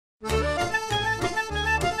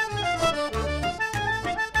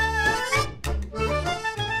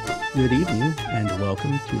Good evening and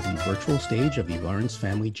welcome to the virtual stage of the Lawrence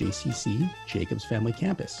Family JCC Jacobs Family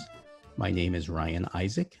Campus. My name is Ryan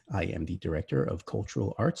Isaac. I am the Director of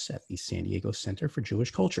Cultural Arts at the San Diego Center for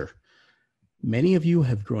Jewish Culture. Many of you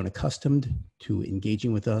have grown accustomed to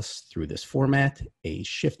engaging with us through this format, a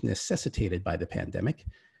shift necessitated by the pandemic.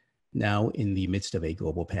 Now, in the midst of a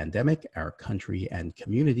global pandemic, our country and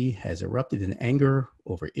community has erupted in anger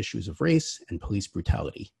over issues of race and police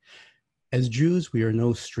brutality. As Jews, we are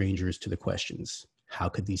no strangers to the questions. How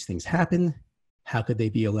could these things happen? How could they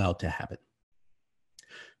be allowed to happen?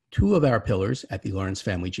 Two of our pillars at the Lawrence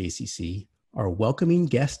Family JCC are welcoming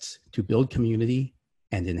guests to build community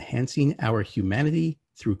and enhancing our humanity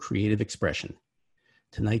through creative expression.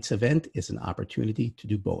 Tonight's event is an opportunity to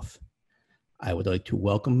do both. I would like to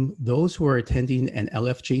welcome those who are attending an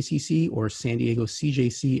LFJCC or San Diego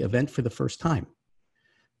CJC event for the first time.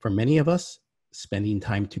 For many of us, spending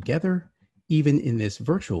time together, even in this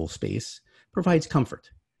virtual space, provides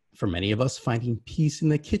comfort. For many of us, finding peace in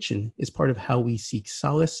the kitchen is part of how we seek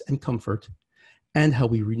solace and comfort and how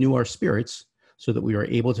we renew our spirits so that we are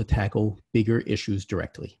able to tackle bigger issues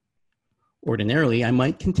directly. Ordinarily, I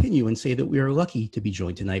might continue and say that we are lucky to be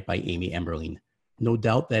joined tonight by Amy Emberling. No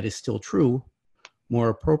doubt that is still true. More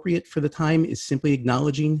appropriate for the time is simply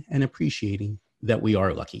acknowledging and appreciating that we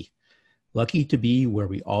are lucky. Lucky to be where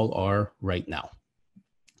we all are right now.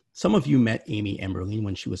 Some of you met Amy Emberling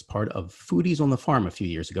when she was part of Foodies on the Farm a few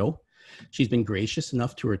years ago. She's been gracious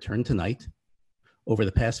enough to return tonight. Over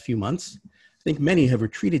the past few months, I think many have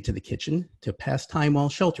retreated to the kitchen to pass time while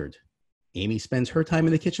sheltered. Amy spends her time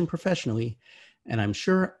in the kitchen professionally, and I'm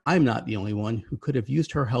sure I'm not the only one who could have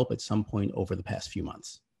used her help at some point over the past few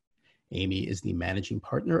months. Amy is the managing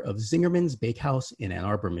partner of Zingerman's Bakehouse in Ann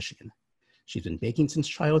Arbor, Michigan. She's been baking since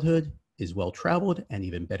childhood, is well-traveled and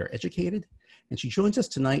even better educated, and she joins us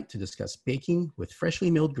tonight to discuss baking with freshly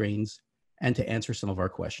milled grains and to answer some of our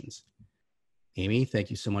questions. Amy, thank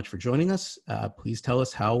you so much for joining us. Please tell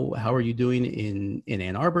us how are you doing in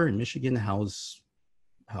Ann Arbor, in Michigan? How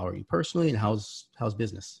are you personally, and how's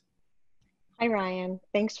business? Hi, Ryan.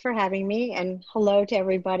 Thanks for having me, and hello to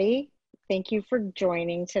everybody. Thank you for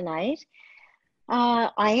joining tonight.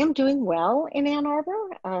 I am doing well in Ann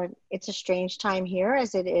Arbor. It's a strange time here,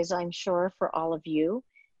 as it is, I'm sure, for all of you.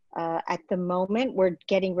 At the moment, we're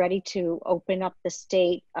getting ready to open up the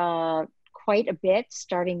state quite a bit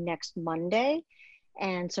starting next Monday.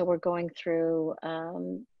 And so we're going through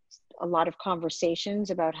a lot of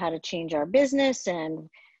conversations about how to change our business and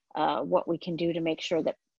what we can do to make sure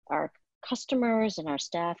that our customers and our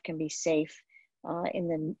staff can be safe in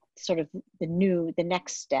the sort of the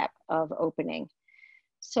next step of opening.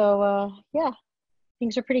 So yeah,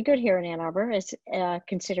 things are pretty good here in Ann Arbor, as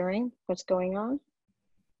considering what's going on.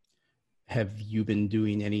 Have you been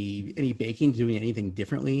doing any baking, doing anything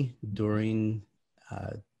differently during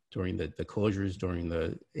the closures, during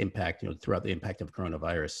the impact, throughout the impact of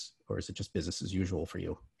coronavirus, or is it just business as usual for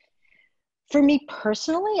you? For me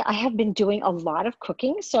personally, I have been doing a lot of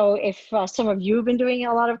cooking. So if some of you have been doing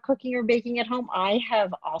a lot of cooking or baking at home, I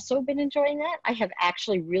have also been enjoying that. I have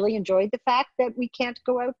actually really enjoyed the fact that we can't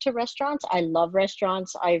go out to restaurants. I love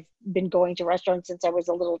restaurants. I've been going to restaurants since I was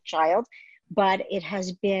a little child, but it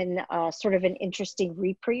has been sort of an interesting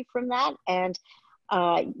reprieve from that. And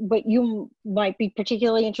what you might be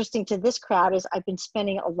particularly interesting to this crowd is I've been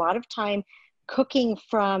spending a lot of time cooking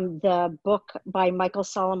from the book by Michael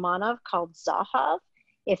Solomonov called Zahav.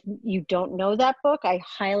 If you don't know that book, I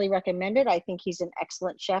highly recommend it. I think he's an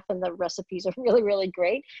excellent chef and the recipes are really, really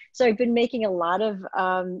great. So I've been making a lot of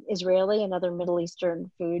Israeli and other Middle Eastern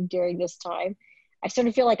food during this time. I sort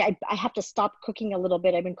of feel like I have to stop cooking a little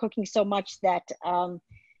bit. I've been cooking so much that I'm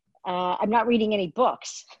not reading any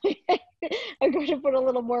books. I'm going to put a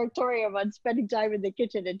little moratorium on spending time in the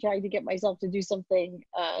kitchen and trying to get myself to do something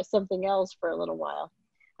else for a little while.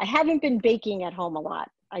 I haven't been baking at home a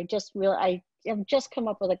lot. I have just come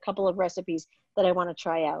up with a couple of recipes that I want to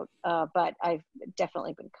try out, but I've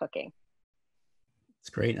definitely been cooking.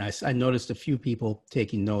 It's great. I noticed a few people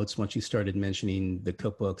taking notes once you started mentioning the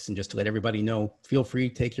cookbooks, and just to let everybody know, feel free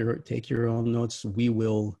to take your own notes. We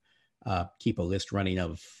will keep a list running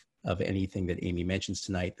of anything that Amy mentions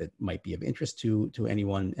tonight that might be of interest to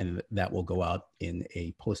anyone, and that will go out in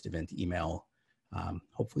a post-event email,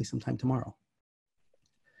 hopefully sometime tomorrow.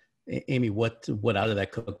 Amy, what out of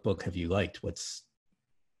that cookbook have you liked? What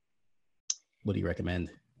do you recommend?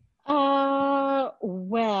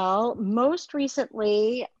 Well, most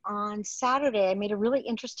recently on Saturday, I made a really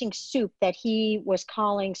interesting soup that he was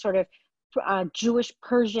calling sort of Jewish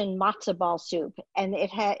Persian matzo ball soup. And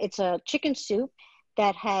it's a chicken soup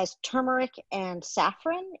that has turmeric and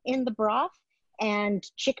saffron in the broth. and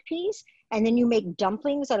chickpeas, and then you make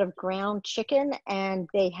dumplings out of ground chicken, and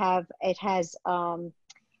it has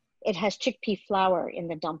chickpea flour in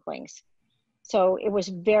the dumplings. So it was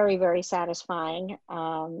very, very satisfying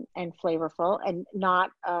and flavorful, and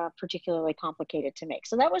not particularly complicated to make.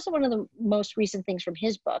 So that was one of the most recent things from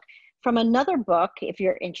his book. From another book, if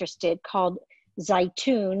you're interested, called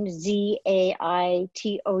Zaitoun, Zaitoun.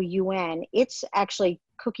 It's actually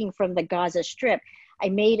cooking from the Gaza Strip. I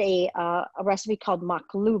made a recipe called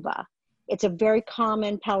maklouba. It's a very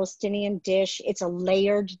common Palestinian dish. It's a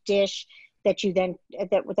layered dish that you then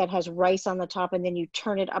that has rice on the top, and then you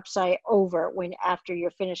turn it upside over after you're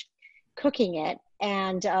finished cooking it.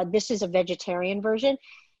 And this is a vegetarian version.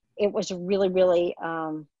 It was really, really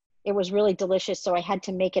delicious. So I had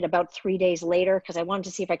to make it about 3 days later because I wanted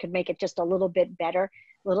to see if I could make it just a little bit better,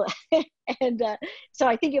 and so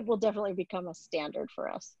I think it will definitely become a standard for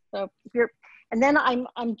us. So and then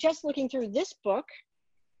I'm just looking through this book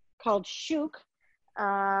called Shuk.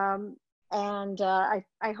 And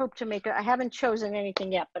I hope to make I haven't chosen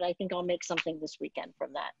anything yet, but I think I'll make something this weekend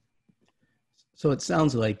from that. So it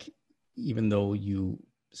sounds like even though you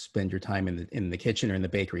spend your time in the kitchen or in the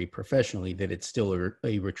bakery professionally, that it's still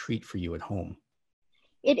a retreat for you at home.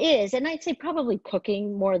 It is, and I'd say probably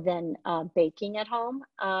cooking more than baking at home.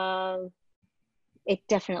 It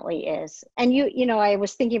definitely is. And I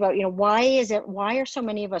was thinking about, why are so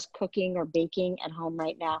many of us cooking or baking at home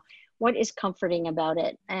right now? What is comforting about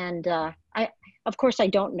it? And of course, I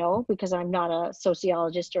don't know because I'm not a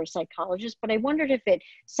sociologist or a psychologist, but I wondered if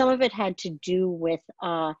some of it had to do with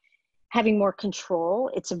having more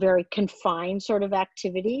control. It's a very confined sort of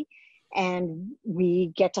activity, and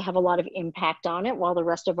we get to have a lot of impact on it while the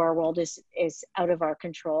rest of our world is out of our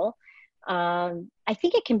control. I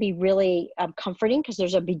think it can be really comforting because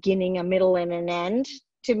there's a beginning, a middle, and an end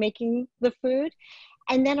to making the food.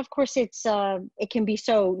 And then, of course, it can be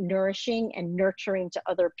so nourishing and nurturing to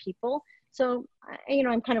other people. So,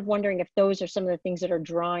 I'm kind of wondering if those are some of the things that are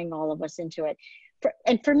drawing all of us into it.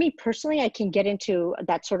 And for me personally, I can get into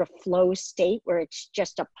that sort of flow state where it's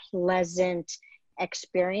just a pleasant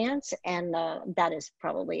experience. And that is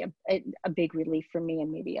probably a big relief for me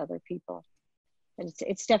and maybe other people. And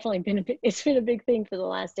it's definitely been a big thing for the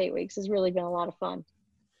last 8 weeks. It's really been a lot of fun.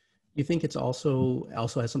 You think it's also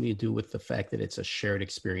has something to do with the fact that it's a shared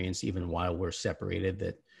experience, even while we're separated,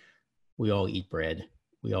 that we all eat bread.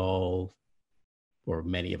 We all, or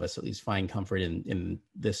many of us at least, find comfort in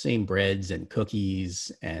the same breads and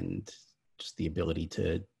cookies, and just the ability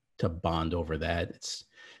to bond over that. It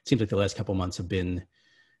seems like the last couple months have been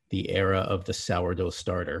the era of the sourdough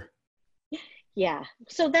starter. Yeah.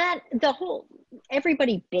 So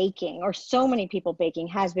everybody baking, or so many people baking,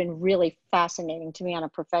 has been really fascinating to me on a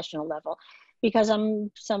professional level, because I'm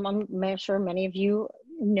sure many of you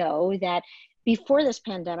know that before this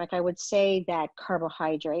pandemic, I would say that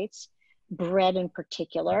carbohydrates, bread in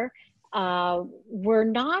particular, were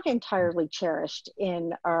not entirely cherished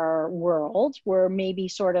in our world. Were maybe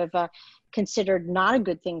sort of considered not a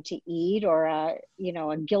good thing to eat, or a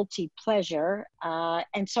guilty pleasure.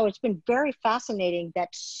 And so it's been very fascinating that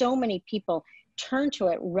so many people turn to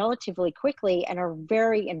it relatively quickly and are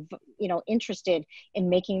very, interested in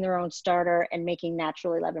making their own starter and making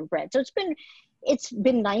naturally leavened bread. So it's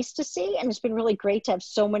been nice to see, and it's been really great to have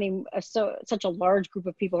such a large group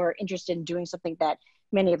of people who are interested in doing something that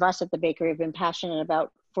many of us at the bakery have been passionate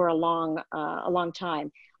about for a long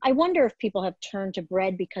time. I wonder if people have turned to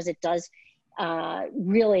bread because it does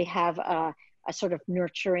really have a sort of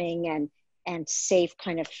nurturing and safe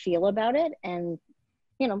kind of feel about it, and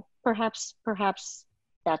perhaps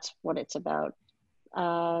that's what it's about.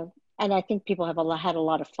 And I think people have had a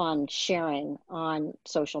lot of fun sharing on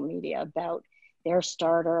social media about their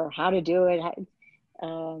starter, how to do it,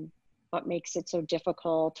 what makes it so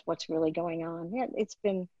difficult, what's really going on. Yeah, it's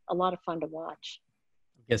been a lot of fun to watch.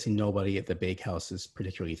 I'm guessing nobody at the Bakehouse is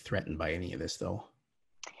particularly threatened by any of this, though.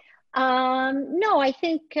 No, I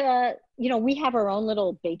think, we have our own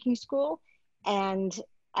little baking school, and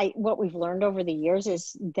what we've learned over the years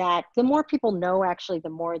is that the more people know, actually, the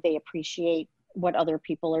more they appreciate what other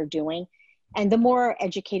people are doing. And the more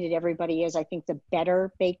educated everybody is, I think the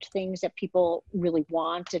better baked things that people really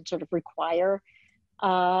want and sort of require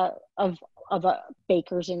of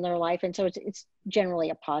bakers in their life. And so it's generally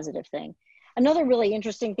a positive thing. Another really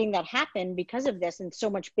interesting thing that happened because of this and so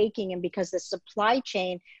much baking, and because the supply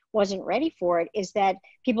chain wasn't ready for it, is that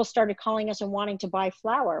people started calling us and wanting to buy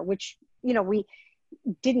flour, which, we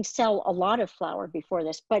didn't sell a lot of flour before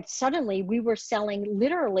this, but suddenly we were selling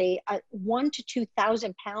literally 1,000 to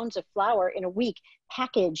 2,000 pounds of flour in a week,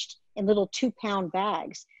 packaged in little 2-pound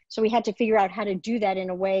bags. So we had to figure out how to do that in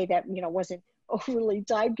a way that, wasn't overly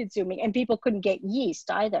time consuming, and people couldn't get yeast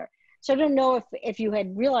either. So I don't know if you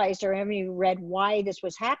had realized or have you read why this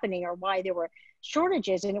was happening or why there were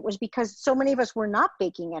shortages. And it was because so many of us were not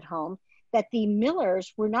baking at home that the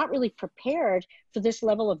millers were not really prepared for this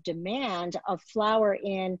level of demand of flour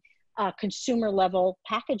in consumer level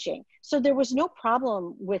packaging. So there was no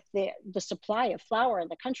problem with the supply of flour in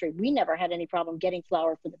the country. We never had any problem getting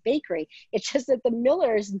flour for the bakery. It's just that the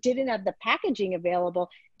millers didn't have the packaging available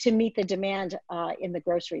to meet the demand in the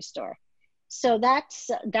grocery store. So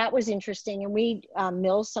that was interesting. And we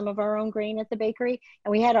mill some of our own grain at the bakery,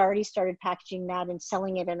 and we had already started packaging that and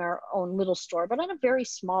selling it in our own little store, but on a very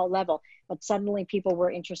small level. But suddenly people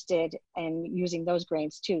were interested in using those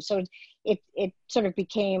grains too. So it sort of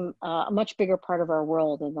became a much bigger part of our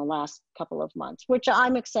world in the last couple of months, which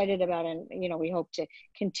I'm excited about. And, you know, we hope to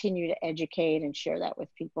continue to educate and share that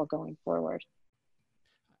with people going forward.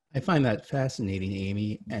 I find that fascinating,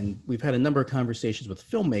 Amy. And we've had a number of conversations with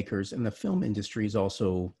filmmakers, and the film industry is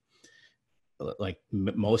also, like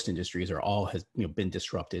most industries, has been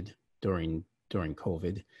disrupted during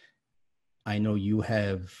COVID. I know you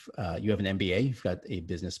have an MBA. You've got a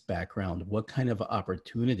business background. What kind of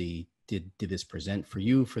opportunity did this present for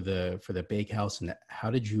you for the Bakehouse, and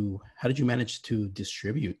how did you manage to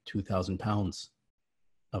distribute 2,000 pounds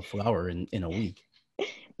of flour in a week?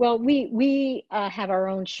 Well, we have our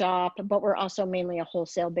own shop, but we're also mainly a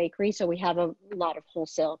wholesale bakery. So we have a lot of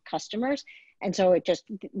wholesale customers. And so it just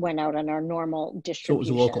went out on our normal distribution.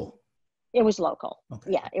 So it was local? It was local.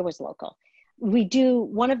 Okay. Yeah, it was local. We do,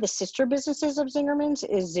 one of the sister businesses of Zingerman's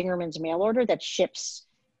is Zingerman's Mail Order that ships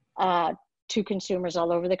to consumers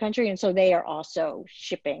all over the country. And so they are also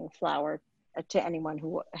shipping flour to anyone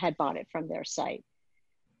who had bought it from their site.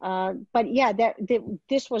 But yeah,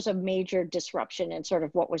 this was a major disruption in sort of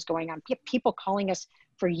what was going on. People calling us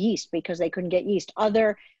for yeast because they couldn't get yeast.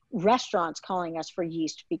 Other restaurants calling us for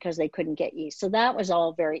yeast because they couldn't get yeast. So that was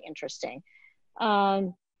all very interesting.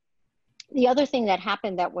 The other thing that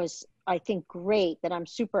happened that was, I think, great, that I'm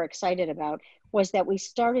super excited about, was that we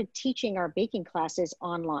started teaching our baking classes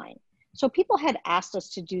online. So people had asked us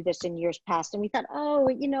to do this in years past, and we thought, oh,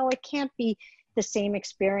 you know, it can't be the same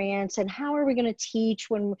experience, and how are we going to teach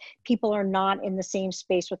when people are not in the same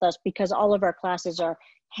space with us, because all of our classes are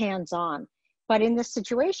hands-on. But in this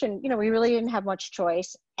situation, you know, we really didn't have much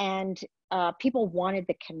choice, and people wanted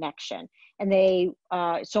the connection, and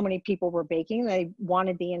so many people were baking, they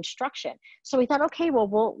wanted the instruction. So we thought, okay, well,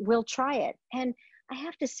 we'll try it. And I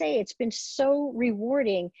have to say, it's been so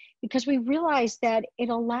rewarding, because we realized that it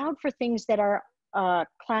allowed for things that our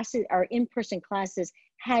in-person classes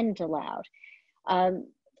hadn't allowed.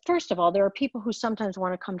 First of all, there are people who sometimes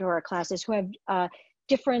want to come to our classes who have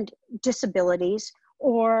different disabilities,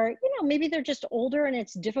 or, you know, maybe they're just older and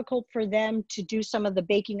it's difficult for them to do some of the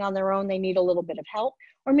baking on their own. They need a little bit of help,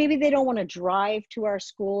 or maybe they don't want to drive to our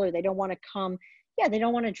school, or they don't want to come. Yeah, they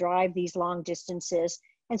don't want to drive these long distances.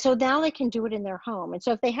 And so now they can do it in their home. And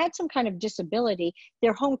so if they had some kind of disability,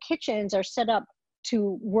 their home kitchens are set up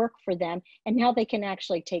to work for them, and now they can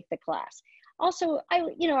actually take the class. Also,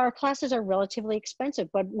 our classes are relatively expensive,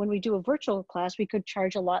 but when we do a virtual class, we could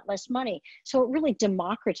charge a lot less money. So it really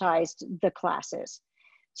democratized the classes.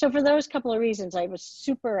 So for those couple of reasons, I was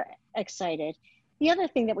super excited. The other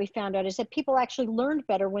thing that we found out is that people actually learned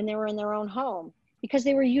better when they were in their own home, because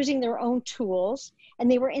they were using their own tools, and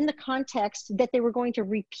they were in the context that they were going to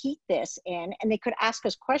repeat this in, and they could ask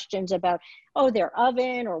us questions about, oh, their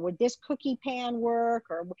oven, or would this cookie pan work,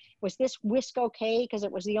 or was this whisk okay, because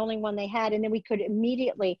it was the only one they had, and then we could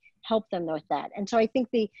immediately help them with that. And so I think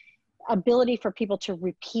the ability for people to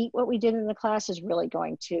repeat what we did in the class is really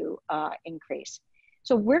going to increase.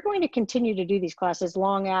 So we're going to continue to do these classes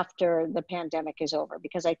long after the pandemic is over,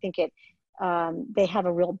 because I think they have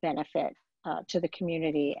a real benefit to the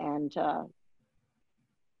community, and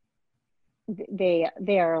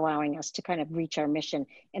they are allowing us to kind of reach our mission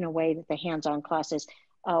in a way that the hands-on classes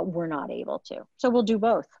were not able to. So we'll do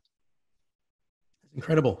both.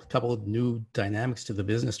 Incredible. A couple of new dynamics to the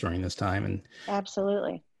business during this time. And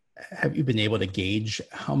absolutely. Have you been able to gauge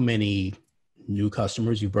how many new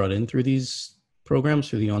customers you brought in through these programs,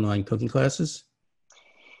 through the online cooking classes?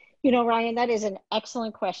 You know, Ryan, that is an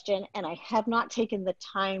excellent question, and I have not taken the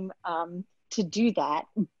time to do that.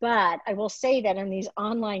 But I will say that in these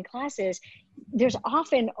online classes, there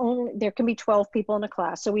can be 12 people in a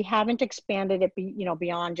class. So we haven't expanded it,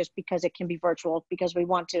 beyond just because it can be virtual, because we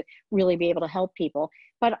want to really be able to help people.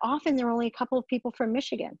 But often there are only a couple of people from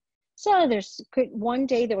Michigan. So one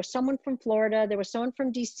day there was someone from Florida, there was someone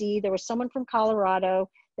from DC, there was someone from Colorado,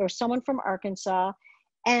 there was someone from Arkansas.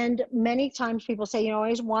 And many times people say, I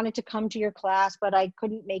always wanted to come to your class, but I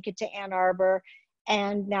couldn't make it to Ann Arbor.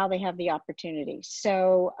 And now they have the opportunity.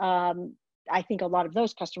 So I think a lot of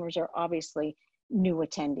those customers are obviously new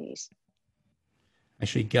attendees.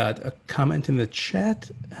 Actually got a comment in the chat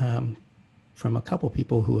from a couple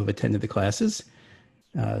people who have attended the classes.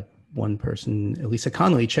 One person, Elisa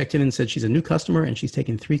Connolly, checked in and said she's a new customer and she's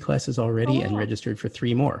taken 3 classes already and registered for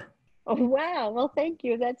 3 more. Oh, wow. Well, thank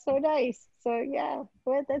you. That's so nice. So yeah,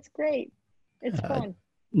 well, that's great. It's fun.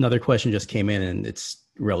 Another question just came in and it's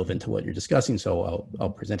relevant to what you're discussing. So I'll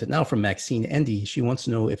present it now from Maxine Endy. She wants to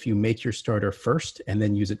know if you make your starter first and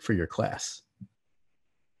then use it for your class.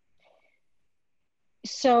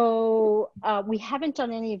 So we haven't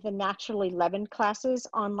done any of the naturally leavened classes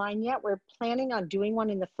online yet. We're planning on doing one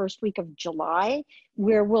in the first week of July,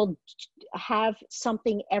 where we'll have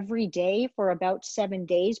something every day for about 7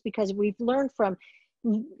 days, because we've learned from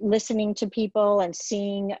listening to people and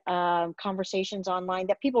seeing conversations online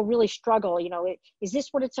that people really struggle. Is this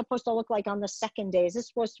what it's supposed to look like on the second day? Is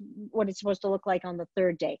this what it's supposed to look like on the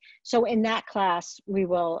third day? So in that class, we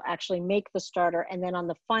will actually make the starter, and then on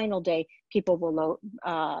the final day, people will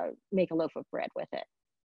make a loaf of bread with it.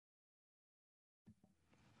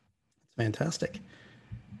 Fantastic.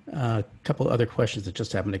 A couple of other questions that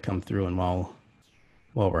just happened to come through, and while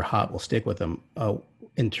we're hot, we'll stick with them.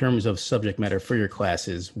 In terms of subject matter for your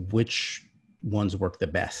classes, which ones work the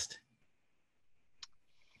best?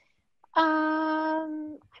 I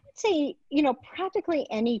would say, practically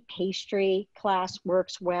any pastry class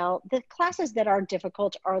works well. The classes that are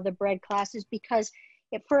difficult are the bread classes, because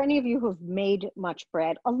for any of you who've made much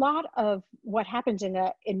bread, a lot of what happens in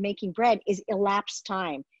making bread is elapsed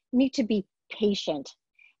time. You need to be patient.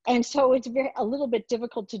 And so it's a little bit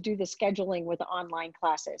difficult to do the scheduling with online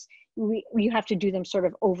classes. You have to do them sort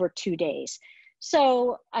of over 2 days.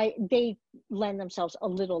 So they lend themselves a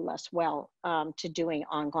little less well to doing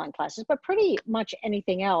online classes, but pretty much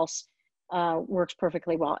anything else works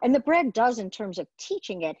perfectly well. And the bread does, in terms of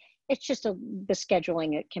teaching it. It's just the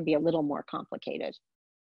scheduling, it can be a little more complicated.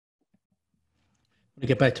 To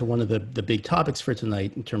get back to one of the big topics for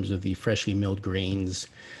tonight in terms of the freshly milled grains,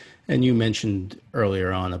 and you mentioned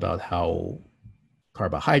earlier on about how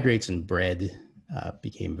carbohydrates and bread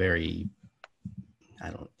became became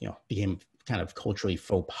kind of culturally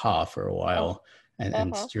faux pas for a while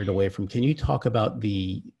and steered away from. Can you talk about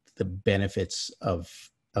the benefits of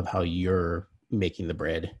how you're making the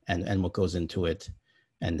bread and what goes into it,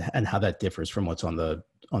 and how that differs from what's on the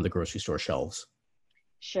grocery store shelves?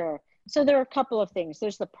 Sure. So there are a couple of things.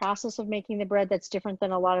 There's the process of making the bread that's different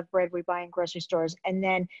than a lot of bread we buy in grocery stores. And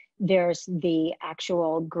then there's the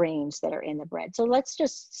actual grains that are in the bread. So let's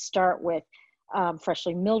just start with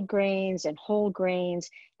freshly milled grains and whole grains,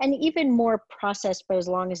 and even more processed, but as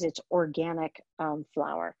long as it's organic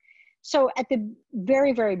flour. So at the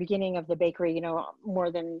very, very beginning of the bakery,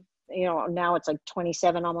 more than, now it's like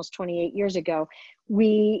 27, almost 28 years ago,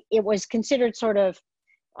 it was considered sort of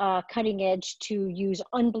cutting edge to use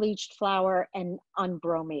unbleached flour and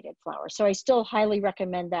unbromated flour. So I still highly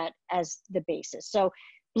recommend that as the basis. So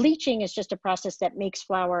bleaching is just a process that makes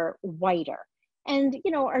flour whiter. And,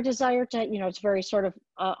 our desire to, it's very sort of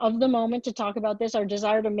the moment to talk about this, our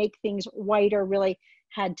desire to make things whiter really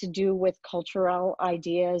had to do with cultural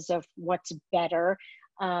ideas of what's better,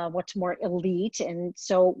 what's more elite. And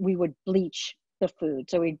so we would bleach the food.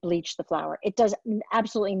 So we bleach the flour. It does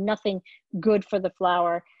absolutely nothing good for the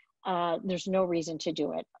flour. There's no reason to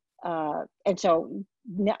do it. And so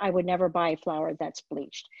I would never buy flour that's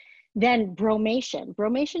bleached. Then bromation.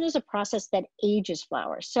 Bromation is a process that ages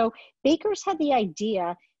flour. So bakers had the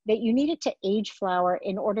idea that you needed to age flour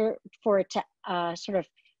in order for it to sort of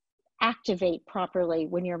activate properly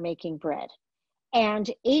when you're making bread. And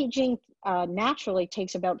aging naturally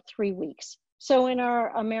takes about 3 weeks. So in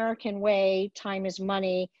our American way, time is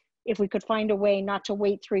money. If we could find a way not to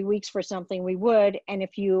wait 3 weeks for something, we would. And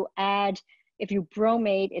if you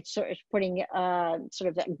bromate, it's sort of putting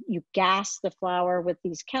you gas the flour with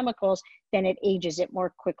these chemicals, then it ages it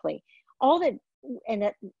more quickly.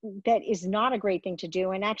 That is not a great thing to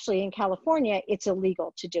do. And actually in California, it's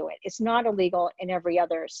illegal to do it. It's not illegal in every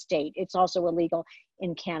other state. It's also illegal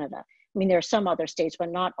in Canada. I mean, there are some other states,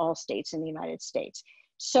 but not all states in the United States.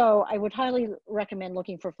 So I would highly recommend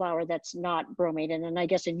looking for flour that's not bromated. And I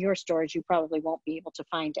guess in your stores, you probably won't be able to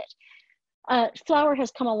find it. Flour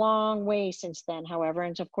has come a long way since then, however,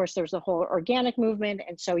 and of course there's the whole organic movement.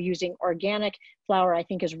 And so using organic flour, I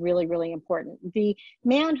think, is really, really important. The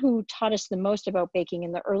man who taught us the most about baking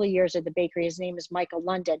in the early years of the bakery, his name is Michael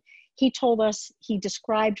London. He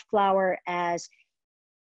described flour as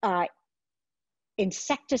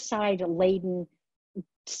insecticide-laden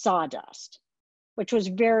sawdust, which was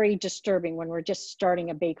very disturbing when we're just starting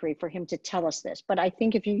a bakery for him to tell us this. But I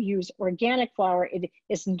think if you use organic flour, it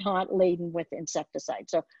is not laden with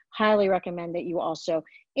insecticides. So highly recommend that you also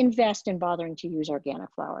invest in bothering to use organic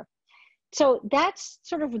flour. So that's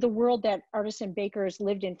sort of the world that artisan bakers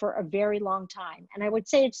lived in for a very long time. And I would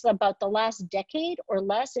say it's about the last decade or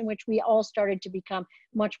less in which we all started to become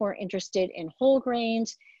much more interested in whole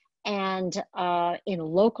grains and in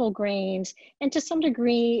local grains, and to some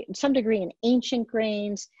degree in ancient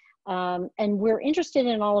grains. And we're interested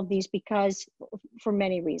in all of these because for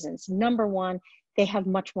many reasons. Number one, they have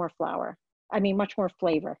much more much more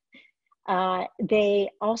flavor. They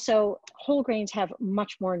also, whole grains have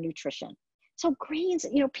much more nutrition. So grains,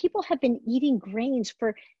 people have been eating grains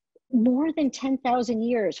for more than 10,000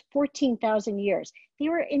 years, 14,000 years. They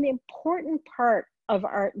were an important part of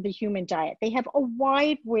the human diet. They have a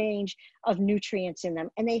wide range of nutrients in them,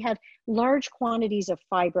 and they have large quantities of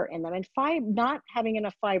fiber in them. And not having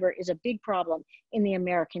enough fiber is a big problem in the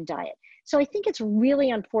American diet. So I think it's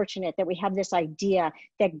really unfortunate that we have this idea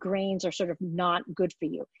that grains are sort of not good for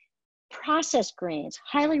you. Processed grains,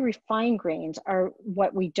 highly refined grains, are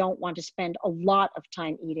what we don't want to spend a lot of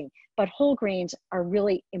time eating, but whole grains are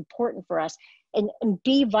really important for us. And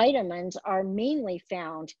B vitamins are mainly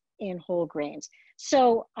found in whole grains.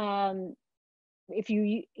 So if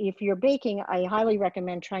you're baking, I highly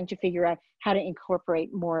recommend trying to figure out how to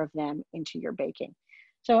incorporate more of them into your baking.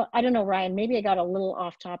 So I don't know, Ryan, maybe I got a little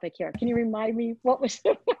off topic here. Can you remind me what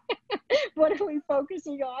are we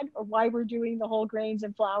focusing on, or why we're doing the whole grains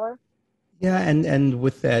and flour? Yeah, and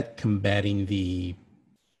with that, combating the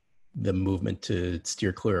movement to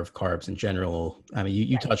steer clear of carbs in general. I mean,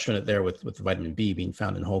 you Right. touched on it there with the vitamin B being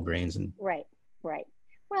found in whole grains. And Right.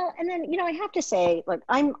 Well, and then, I have to say, look,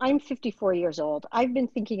 I'm 54 years old. I've been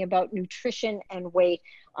thinking about nutrition and weight.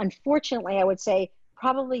 Unfortunately, I would say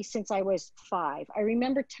probably since I was 5. I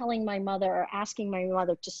remember telling my mother, or asking my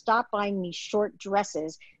mother, to stop buying me short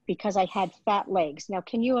dresses because I had fat legs. Now,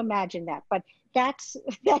 can you imagine that? But that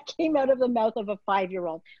came out of the mouth of a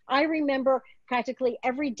 5-year-old. I remember practically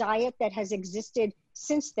every diet that has existed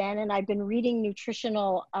since then, and I've been reading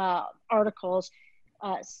nutritional articles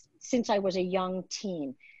since I was a young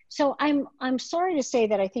teen. So I'm sorry to say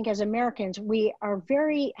that I think as Americans, we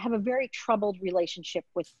have a very troubled relationship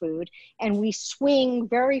with food, and we swing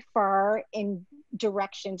very far in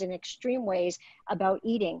directions in extreme ways about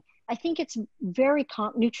eating. I think it's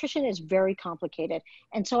nutrition is very complicated.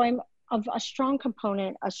 And so I'm a strong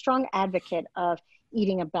advocate of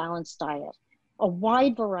eating a balanced diet, a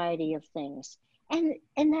wide variety of things. And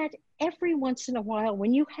that every once in a while,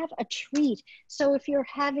 when you have a treat, so if you're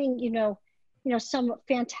having, some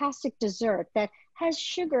fantastic dessert that has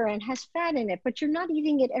sugar and has fat in it, but you're not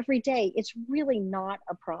eating it every day, it's really not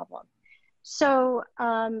a problem. So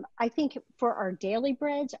I think for our daily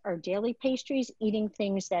breads, our daily pastries, eating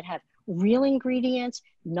things that have real ingredients,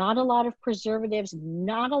 not a lot of preservatives,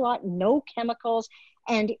 no chemicals,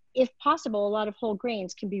 and if possible, a lot of whole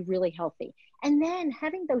grains can be really healthy. And then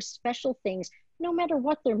having those special things, no matter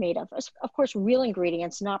what they're made of course, real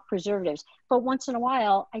ingredients, not preservatives, but once in a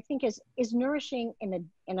while, I think is nourishing in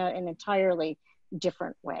an entirely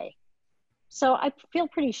different way. So I feel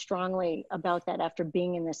pretty strongly about that after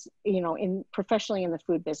being in this, professionally in the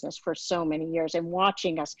food business for so many years, and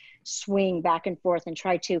watching us swing back and forth and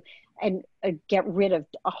try to get rid of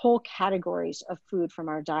whole categories of food from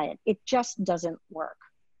our diet. It just doesn't work.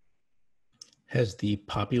 has the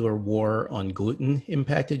popular war on gluten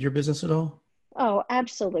impacted your business at all? Oh,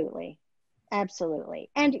 absolutely. Absolutely.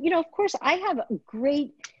 And, of course, I have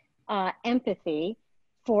great empathy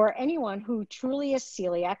for anyone who truly is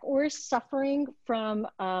celiac or is suffering from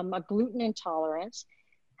a gluten intolerance.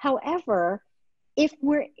 However, if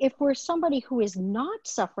we're somebody who is not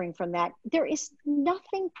suffering from that, there is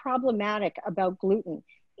nothing problematic about gluten.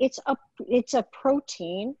 It's a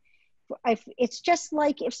protein. It's just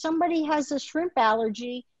like if somebody has a shrimp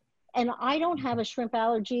allergy and I don't have a shrimp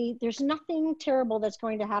allergy, there's nothing terrible that's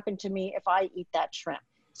going to happen to me if I eat that shrimp.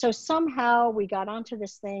 So somehow we got onto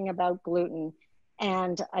this thing about gluten,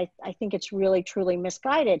 and I think it's really, truly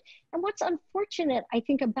misguided. And what's unfortunate, I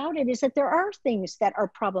think, about it is that there are things that are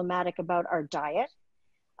problematic about our diet,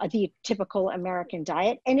 the typical American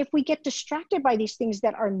diet. And if we get distracted by these things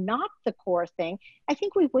that are not the core thing, I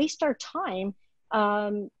think we waste our time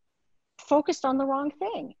focused on the wrong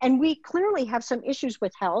thing. And we clearly have some issues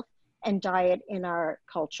with health and diet in our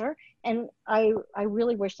culture. And I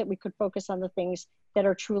really wish that we could focus on the things that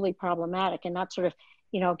are truly problematic and not sort of,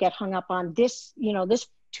 get hung up on this, this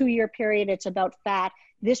 2-year period, it's about fat.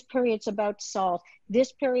 This period, it's about salt.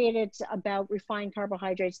 This period, it's about refined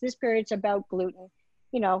carbohydrates. This period, it's about gluten.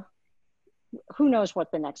 you know, who knows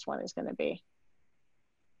what the next one is going to be.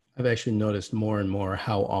 I've actually noticed more and more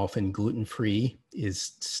how often gluten-free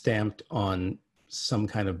is stamped on some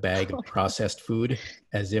kind of bag of processed food,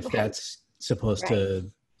 as if Right, that's supposed right,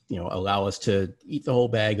 to, allow us to eat the whole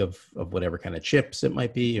bag of whatever kind of chips it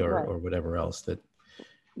might be, right, or whatever else that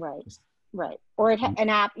right, is. right. Or an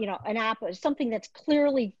app, an app, something that's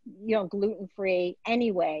clearly, gluten free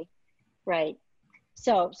anyway. Right.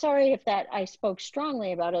 So sorry if that I spoke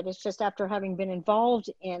strongly about it. It's just after having been involved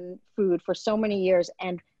in food for so many years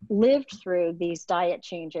and lived through these diet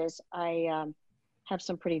changes, I have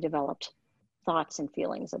some pretty developed thoughts and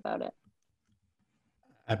feelings about it.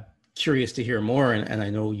 I'm curious to hear more, and I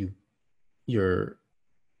know your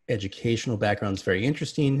educational background is very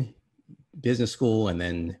interesting, business school and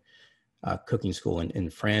then cooking school in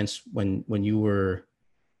France. When you were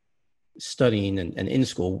studying and in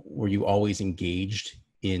school, were you always engaged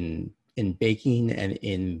in baking and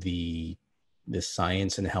in the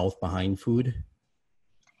science and health behind food?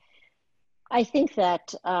 I think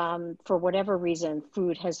that for whatever reason,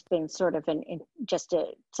 food has been sort of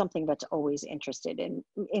something that's always interested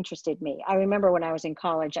me. I remember when I was in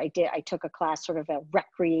college, I took a class, sort of a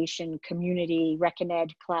recreation community rec and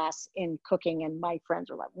ed class in cooking, and my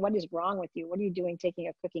friends were like, "What is wrong with you? What are you doing taking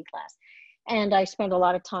a cooking class?" And I spent a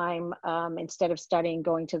lot of time, instead of studying,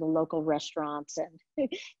 going to the local restaurants and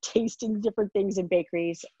tasting different things in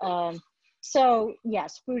bakeries. So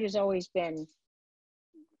yes, food has always been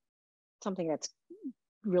something that's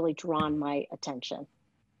really drawn my attention.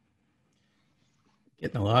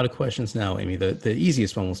 Getting a lot of questions now, Amy. The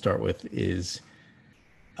easiest one we'll start with is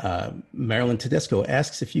Marilyn Tedesco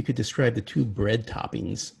asks if you could describe the two bread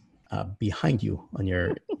toppings behind you on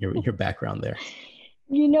your background there.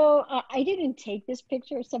 I didn't take this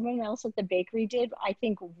picture. Someone else at the bakery did. I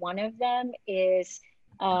think one of them is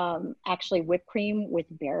actually whipped cream with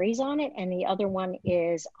berries on it, and the other one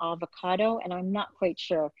is avocado. And I'm not quite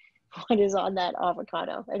sure what is on that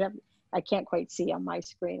avocado. I can't quite see on my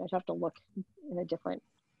screen. I'd have to look in a different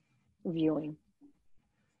viewing.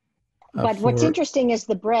 But what's For interesting is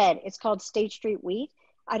the bread. It's called State Street Wheat.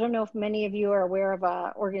 I don't know if many of you are aware of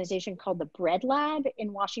an organization called the Bread Lab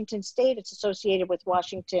in Washington State. It's associated with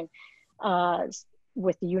Washington, uh,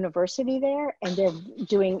 with the university there, and they're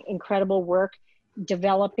doing incredible work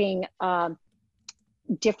developing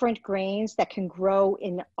different grains that can grow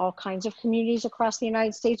in all kinds of communities across the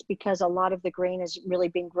United States, because a lot of the grain is really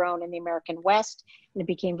being grown in the American West, and it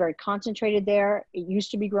became very concentrated there. It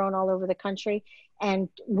used to be grown all over the country. And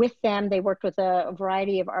with them, they worked with a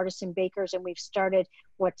variety of artisan bakers, and we've started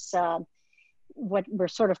what we're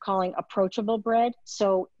sort of calling approachable bread.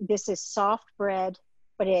 So this is soft bread,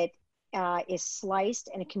 but it is sliced,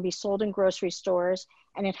 and it can be sold in grocery stores,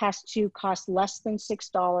 and it has to cost less than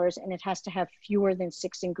 $6, and it has to have fewer than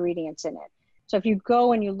 6 ingredients in it. So if you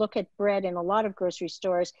go and you look at bread in a lot of grocery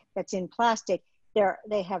stores that's in plastic,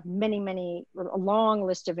 they have a long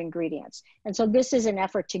list of ingredients. And so this is an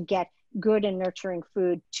effort to get good and nurturing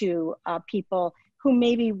food to people who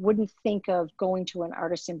maybe wouldn't think of going to an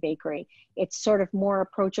artisan bakery. It's sort of more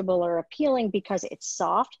approachable or appealing because it's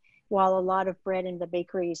soft, while a lot of bread in the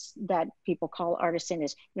bakeries that people call artisan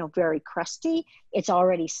is, very crusty. It's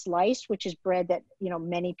already sliced, which is bread that,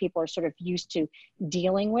 many people are sort of used to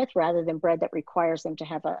dealing with, rather than bread that requires them to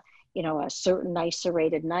have a certain nice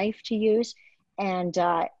serrated knife to use. And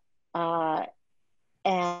the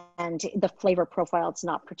flavor profile, it's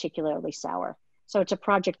not particularly sour. So it's a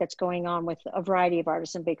project that's going on with a variety of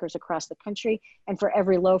artisan bakers across the country. And for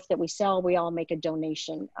every loaf that we sell, we all make a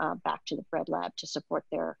donation back to the Bread Lab to support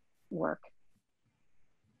their work.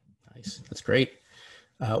 Nice, that's great.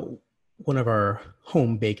 One of our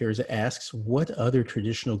home bakers asks, what other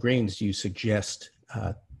traditional grains do you suggest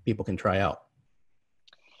people can try out?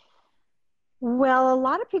 Well, a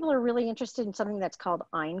lot of people are really interested in something that's called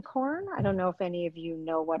einkorn. I don't know if any of you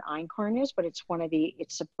know what einkorn is, but it's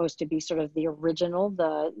it's supposed to be sort of the original,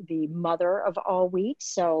 the mother of all wheat.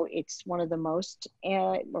 So it's one of the most,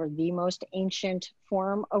 or the most ancient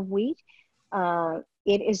form of wheat.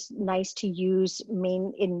 It is nice to use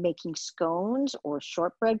in making scones or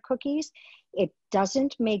shortbread cookies. It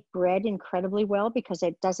doesn't make bread incredibly well because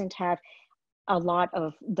it doesn't have a lot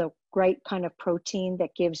of the great kind of protein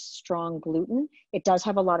that gives strong gluten. It does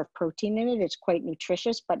have a lot of protein in it. It's quite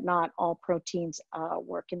nutritious, but not all proteins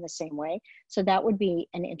work in the same way. So that would be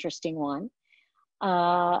an interesting one.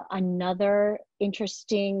 Another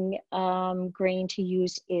interesting grain to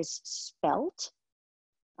use is spelt,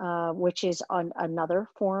 which is another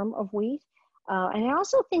form of wheat. And I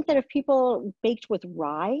also think that if people baked with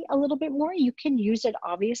rye a little bit more, you can use it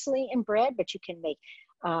obviously in bread, but you can make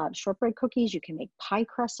shortbread cookies. You can make pie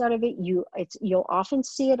crusts out of it. You'll often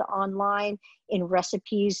see it online in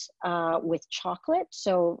recipes with chocolate.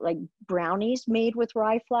 So like brownies made with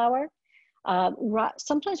rye flour.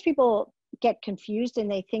 Sometimes people get confused and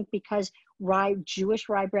they think because Jewish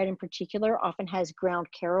rye bread in particular often has ground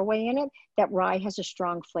caraway in it, that rye has a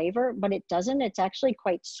strong flavor, but it doesn't. It's actually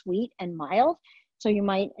quite sweet and mild. So you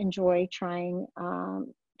might enjoy trying,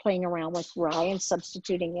 playing around with rye and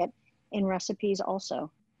substituting it in recipes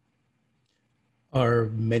also. Are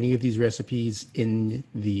many of these recipes in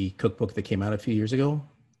the cookbook that came out a few years ago?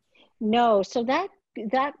 No, so that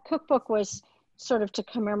cookbook was sort of to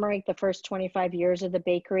commemorate the first 25 years of the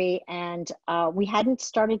bakery, and we hadn't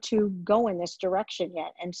started to go in this direction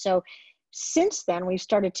yet. And so since then, we've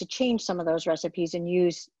started to change some of those recipes and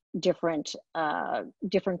use different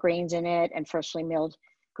grains in it, and freshly milled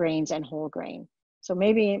grains and whole grain. So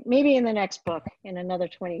maybe in the next book, in another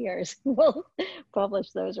 20 years, we'll publish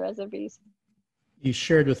those recipes. You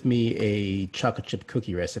shared with me a chocolate chip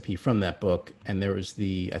cookie recipe from that book, and there was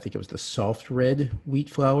I think it was the soft red wheat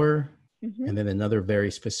flour, Mm-hmm. and then another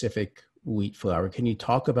very specific wheat flour. Can you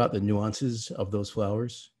talk about the nuances of those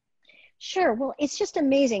flours? Sure. Well, it's just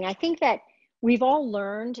amazing. I think that we've all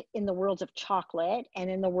learned in the world of chocolate and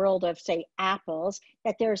in the world of, say, apples,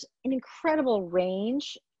 that there's an incredible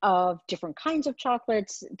range of different kinds of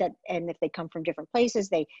chocolates and if they come from different places,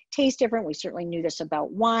 they taste different. We certainly knew this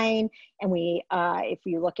about wine. And if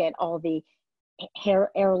you look at all the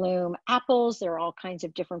heirloom apples, there are all kinds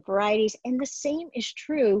of different varieties. And the same is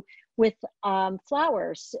true with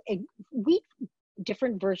flours, wheat,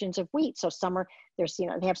 different versions of wheat. So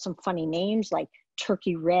they have some funny names, like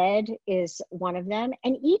Turkey Red is one of them.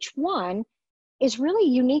 And each one is really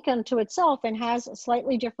unique unto itself and has a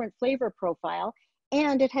slightly different flavor profile.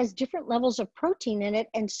 And it has different levels of protein in it.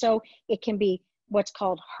 And so it can be what's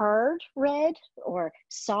called hard red or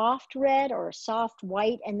soft red or soft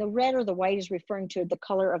white. And the red or the white is referring to the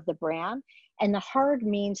color of the bran. And the hard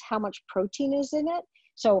means how much protein is in it.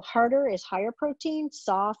 So harder is higher protein,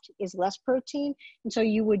 soft is less protein. And so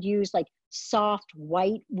you would use like soft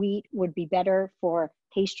white wheat would be better for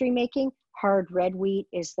pastry making. Hard red wheat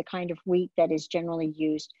is the kind of wheat that is generally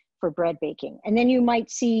used for bread baking. And then you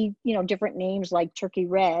might see, different names like Turkey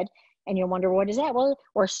Red, and you'll wonder, what is that? Well,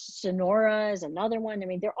 or Sonora is another one. I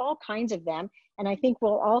mean, there are all kinds of them. And I think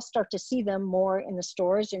we'll all start to see them more in the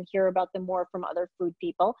stores and hear about them more from other food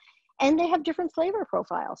people. And they have different flavor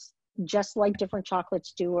profiles, just like different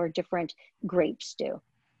chocolates do or different grapes do.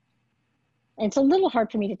 And it's a little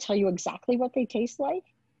hard for me to tell you exactly what they taste like.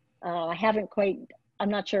 I'm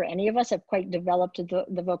not sure any of us have quite developed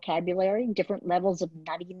the vocabulary, different levels of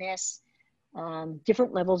nuttiness,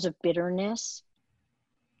 different levels of bitterness.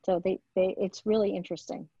 So it's really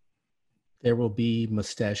interesting. There will be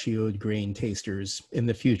mustachioed grain tasters in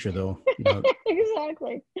the future, though.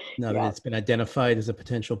 Exactly. Now that it's been identified as a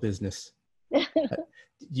potential business.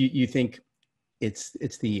 You think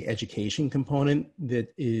it's the education component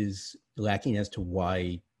that is lacking as to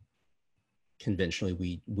why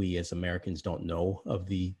conventionally we as Americans don't know of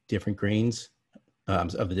the different grains,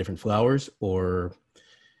 of the different flours, or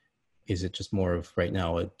is it just more of right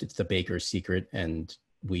now it's the baker's secret and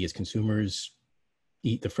we as consumers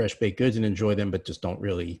eat the fresh baked goods and enjoy them, but just don't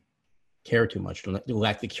really care too much,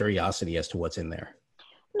 lack the curiosity as to what's in there?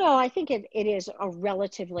 No, I think it is a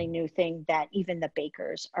relatively new thing that even the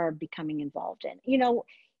bakers are becoming involved in.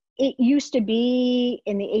 It used to be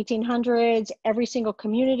in the 1800s, every single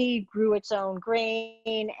community grew its own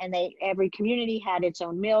grain and every community had its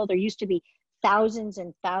own mill. There used to be thousands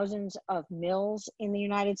and thousands of mills in the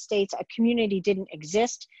United States. A community didn't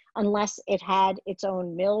exist unless it had its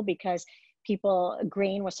own mill because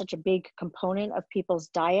grain was such a big component of people's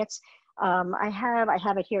diets. I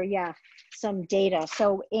have it here, some data.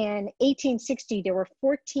 So in 1860, there were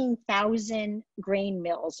 14,000 grain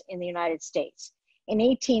mills in the United States. In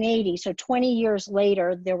 1880, so 20 years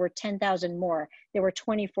later, there were 10,000 more. There were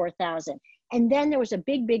 24,000. And then there was a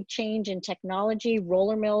big change in technology.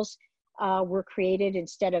 Roller mills were created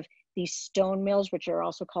instead of these stone mills, which are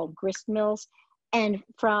also called grist mills. And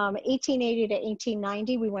from 1880 to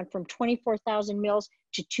 1890, we went from 24,000 mills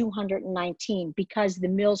to 219 because the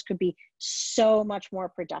mills could be so much more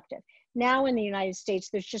productive. Now in the United States,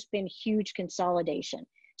 there's just been huge consolidation.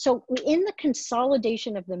 So in the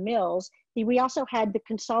consolidation of the mills, we also had the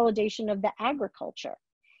consolidation of the agriculture.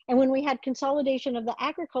 And when we had consolidation of the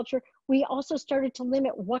agriculture, we also started to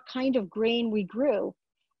limit what kind of grain we grew.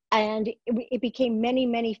 And it became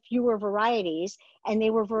many fewer varieties. And they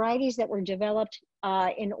were varieties that were developed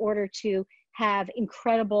in order to have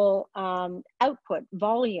incredible output,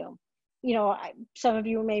 volume. some of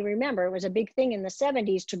you may remember, it was a big thing in the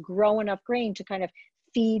 70s to grow enough grain to kind of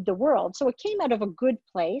feed the world. So it came out of a good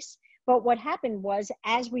place. But what happened was,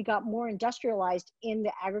 as we got more industrialized in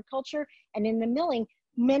the agriculture and in the milling,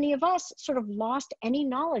 many of us sort of lost any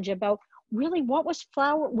knowledge about really what was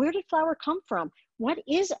flour, where did flour come from? What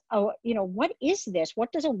is what is this?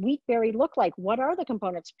 What does a wheat berry look like? What are the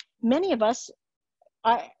components? Many of us,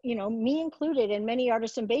 me included, and many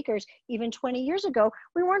artists and bakers, even 20 years ago,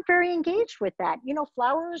 we weren't very engaged with that.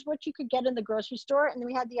 Flour is what you could get in the grocery store, and then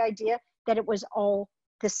we had the idea that it was all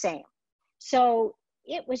the same. So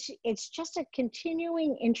it's just a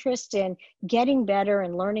continuing interest in getting better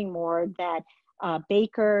and learning more that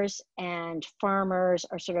bakers and farmers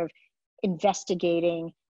are sort of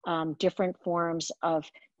investigating different forms of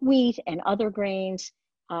wheat and other grains.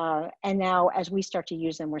 And now as we start to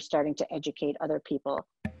use them, we're starting to educate other people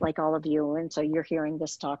like all of you. And so you're hearing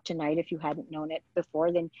this talk tonight. If you hadn't known it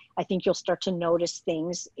before, then I think you'll start to notice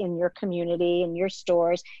things in your community, in your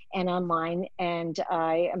stores and online. And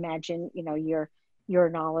I imagine, your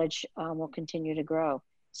knowledge will continue to grow.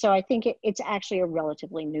 So I think it's actually a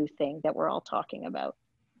relatively new thing that we're all talking about.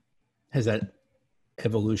 Has that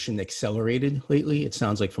evolution accelerated lately? It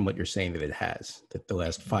sounds like from what you're saying that it has, that the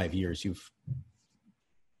last 5 years you've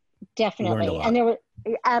definitely learned a lot. And there were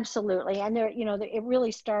absolutely, and it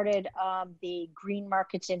really started the green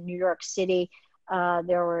markets in New York City.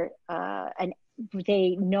 There were and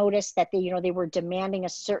they noticed that they were demanding a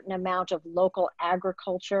certain amount of local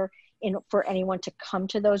agriculture for anyone to come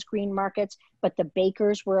to those green markets, but the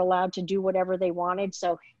bakers were allowed to do whatever they wanted.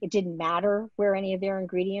 So it didn't matter where any of their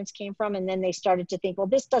ingredients came from. And then they started to think, well,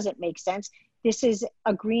 this doesn't make sense. This is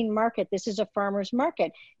a green market. This is a farmer's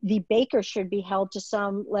market. The baker should be held to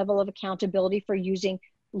some level of accountability for using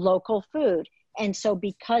local food. And so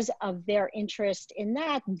because of their interest in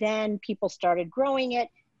that, then people started growing it,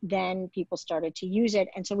 then people started to use it.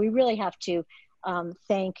 And so we really have to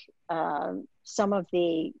thank some of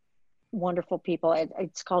the wonderful people.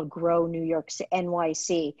 It's called Grow New York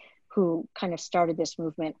NYC, who kind of started this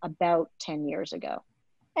movement about 10 years ago.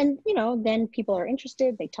 And, then people are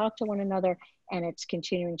interested, they talk to one another, and it's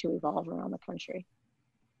continuing to evolve around the country.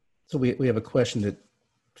 So we have a question that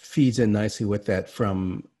feeds in nicely with that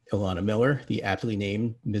from Ilana Miller, the aptly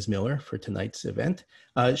named Ms. Miller for tonight's event.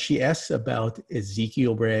 She asks about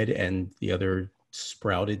Ezekiel bread and the other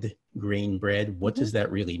sprouted grain bread. What does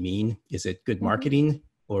that really mean? Is it good marketing,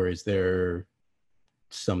 or is there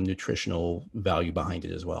some nutritional value behind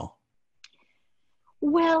it as well?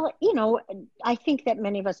 Well, I think that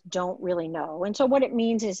many of us don't really know. And so what it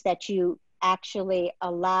means is that you actually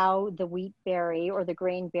allow the wheat berry or the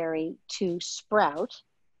grain berry to sprout,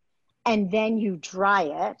 and then you dry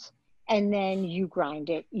it, and then you grind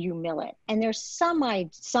it, you mill it. And there's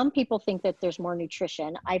some people think that there's more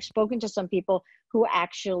nutrition. I've spoken to some people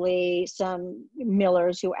some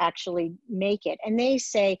millers who actually make it, and they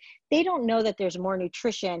say they don't know that there's more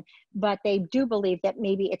nutrition, but they do believe that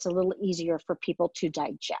maybe it's a little easier for people to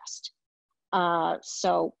digest.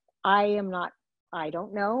 So I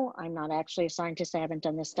don't know. I'm not actually a scientist. I haven't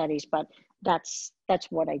done the studies, but that's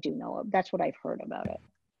what I do know of. That's what I've heard about it.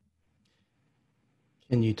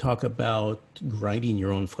 Can you talk about grinding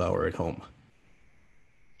your own flour at home?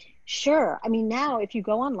 Sure. I mean, now if you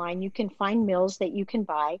go online, you can find mills that you can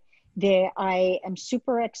buy. I am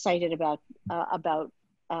super excited about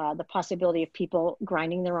the possibility of people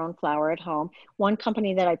grinding their own flour at home. One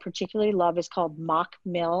company that I particularly love is called Mock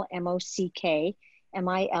Mill, MOCKMILL.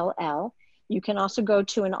 You can also go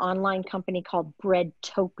to an online company called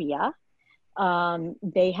Breadtopia.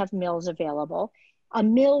 They have mills available. A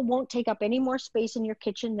mill won't take up any more space in your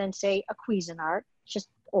kitchen than, say, a Cuisinart,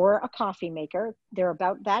 or a coffee maker. They're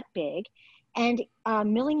about that big. And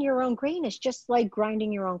milling your own grain is just like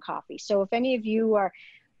grinding your own coffee. So if any of you are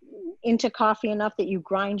into coffee enough that you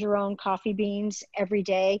grind your own coffee beans every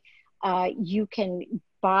day, you can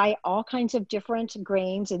buy all kinds of different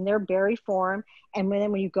grains in their berry form. And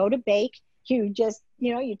then when you go to bake, you just,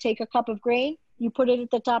 you take a cup of grain, you put it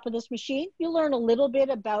at the top of this machine, you learn a little bit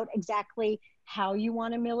about exactly how you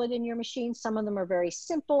want to mill it in your machine. Some of them are very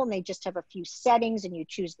simple and they just have a few settings and you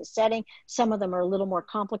choose the setting. Some of them are a little more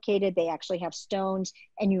complicated. They actually have stones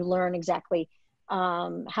and you learn exactly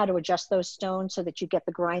how to adjust those stones so that you get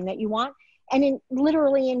the grind that you want. And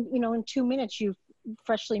literally in 2 minutes, you've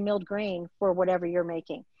freshly milled grain for whatever you're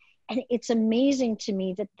making. And it's amazing to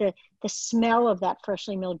me that the smell of that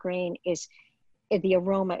freshly milled grain the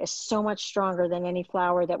aroma is so much stronger than any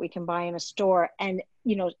flour that we can buy in a store. And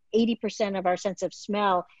 80% of our sense of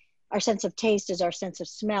smell, our sense of taste is our sense of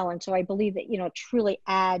smell. And so I believe that truly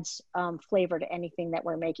adds flavor to anything that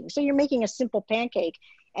we're making. So you're making a simple pancake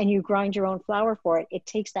and you grind your own flour for it, it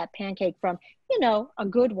takes that pancake from, a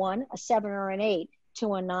good one, a 7 or an 8,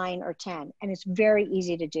 to a 9 or 10. And it's very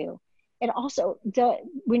easy to do. And also,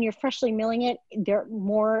 when you're freshly milling it, there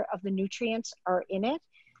more of the nutrients are in it.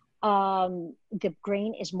 The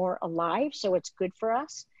grain is more alive, so it's good for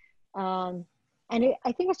us. I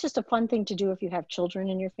think it's just a fun thing to do if you have children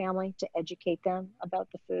in your family, to educate them about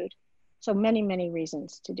the food. So many, many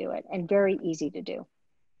reasons to do it, and very easy to do.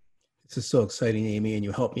 This is so exciting, Amy, and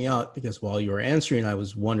you helped me out because while you were answering, I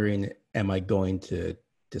was wondering, am I going to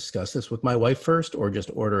discuss this with my wife first, or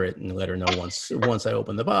just order it and let her know once I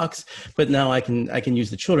open the box? But now I can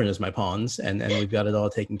use the children as my pawns, and we've got it all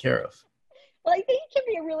taken care of. Well, I think it can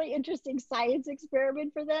be a really interesting science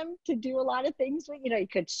experiment for them to do a lot of things with. You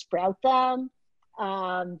could sprout them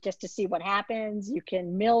just to see what happens. You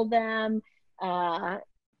can mill them.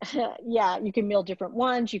 Yeah, you can mill different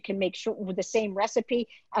ones. You can make sure with the same recipe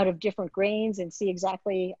out of different grains and see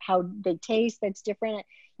exactly how they taste. That's different.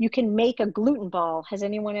 You can make a gluten ball. Has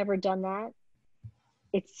anyone ever done that?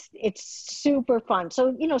 It's super fun.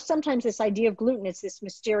 So, sometimes this idea of gluten is this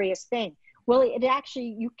mysterious thing. Well, it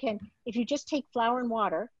actually, you can, if you just take flour and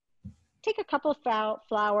water, take a cup of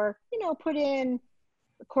flour, put in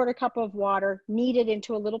a quarter cup of water, knead it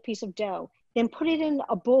into a little piece of dough, then put it in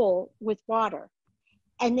a bowl with water.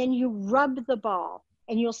 And then you rub the ball,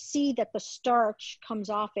 and you'll see that the starch comes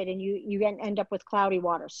off it, and you end up with cloudy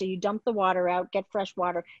water. So you dump the water out, get fresh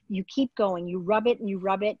water, you keep going, you rub it and you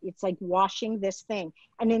rub it. It's like washing this thing.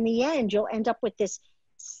 And in the end, you'll end up with this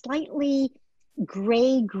slightly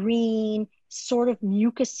gray-green, sort of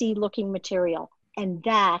mucousy looking material. And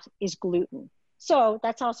that is gluten. So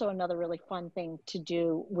that's also another really fun thing to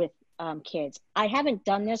do with kids. I haven't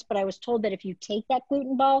done this, but I was told that if you take that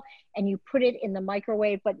gluten ball and you put it in the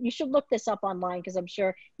microwave, but you should look this up online because I'm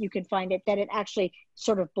sure you can find it, that it actually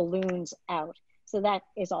sort of balloons out. So that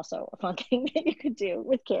is also a fun thing that you could do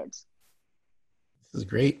with kids. This is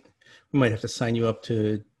great. We might have to sign you up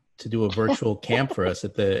to do a virtual camp for us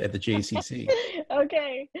at the JCC.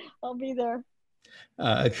 Okay, I'll be there.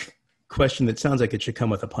 Question that sounds like it should come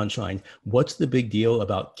with a punchline. What's the big deal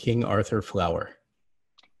about King Arthur flour?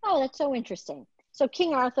 Oh, that's so interesting. So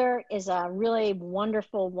King Arthur is a really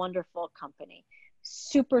wonderful, wonderful company.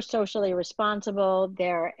 Super socially responsible.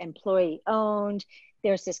 They're employee owned.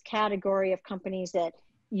 There's this category of companies that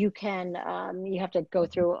you have to go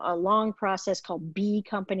through a long process called B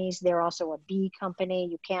companies. They're also a B company.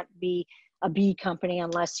 You can't be a B company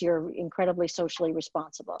unless you're incredibly socially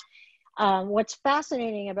responsible. What's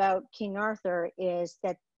fascinating about King Arthur is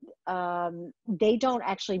that they don't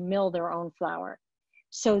actually mill their own flour.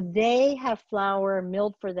 So they have flour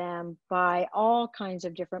milled for them by all kinds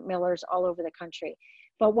of different millers all over the country.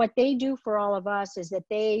 But what they do for all of us is that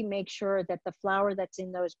they make sure that the flour that's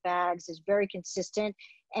in those bags is very consistent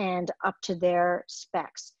and up to their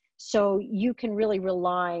specs. So you can really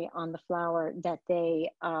rely on the flour that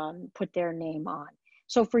they put their name on.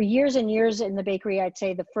 So for years and years in the bakery, I'd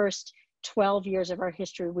say the first 12 years of our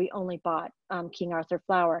history, we only bought King Arthur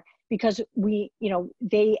flour because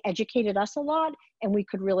they educated us a lot and we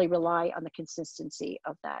could really rely on the consistency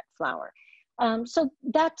of that flour. So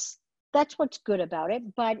that's what's good about it.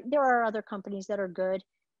 But there are other companies that are good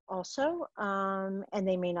also, and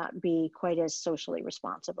they may not be quite as socially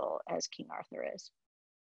responsible as King Arthur is.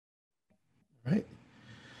 Right.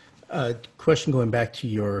 Question going back to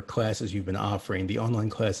your classes you've been offering, the online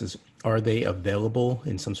classes, are they available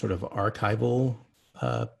in some sort of archival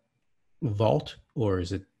vault, or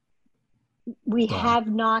is it? We have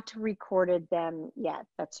not recorded them yet.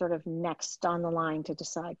 That's sort of next on the line to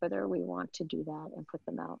decide whether we want to do that and put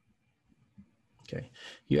them out. Okay.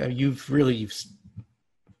 You've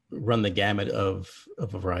run the gamut of a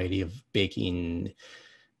variety of baking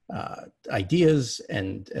ideas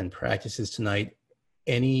and practices tonight.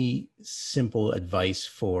 Any simple advice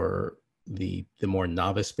for the more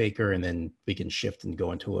novice baker, and then we can shift and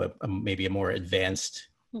go into maybe a more advanced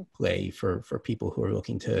play for people who are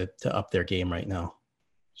looking to up their game right now?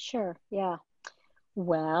 Sure. Yeah.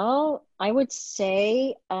 Well, I would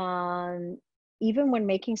say even when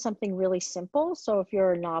making something really simple, so if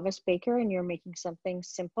you're a novice baker and you're making something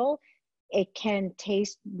simple, it can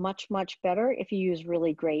taste much, much better if you use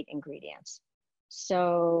really great ingredients.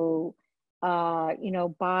 So,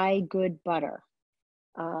 buy good butter.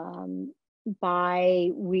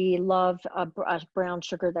 We love a brown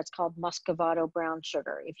sugar that's called Muscovado brown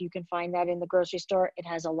sugar. If you can find that in the grocery store, it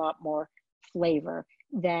has a lot more flavor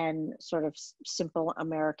than sort of simple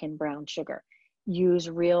American brown sugar. Use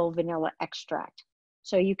real vanilla extract.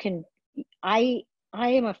 So you can, I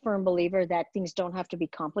am a firm believer that things don't have to be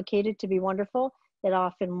complicated to be wonderful. that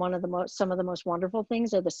often some of the most wonderful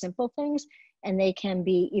things are the simple things, and they can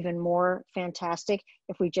be even more fantastic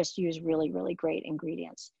if we just use really, really great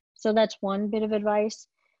ingredients. So that's one bit of advice.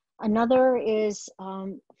 Another is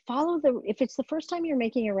if it's the first time you're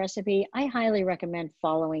making a recipe, I highly recommend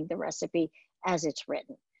following the recipe as it's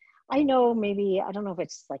written. I know maybe, I don't know if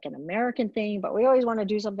it's like an American thing, but we always want to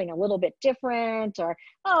do something a little bit different, or,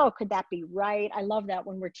 oh, could that be right? I love that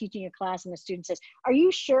when we're teaching a class and the student says, are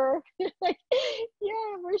you sure? Like,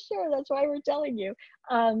 yeah, we're sure. That's why we're telling you.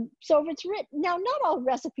 So if it's written, now not all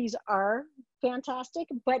recipes are fantastic,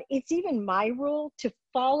 but it's even my rule to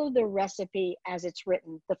follow the recipe as it's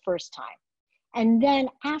written the first time. And then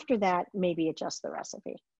after that, maybe adjust the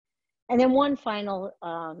recipe. And then one final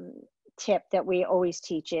tip that we always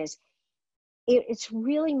teach is it's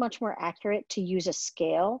really much more accurate to use a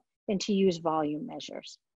scale than to use volume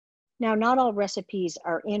measures. Now, not all recipes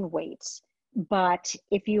are in weights, but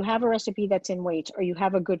if you have a recipe that's in weights or you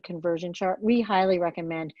have a good conversion chart, we highly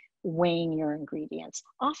recommend weighing your ingredients.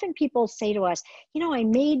 Often people say to us, I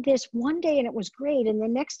made this one day and it was great, and the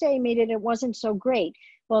next day I made it, it wasn't so great.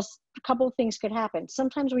 Well, a couple of things could happen.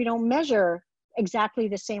 Sometimes we don't measure exactly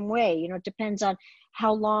the same way. It depends on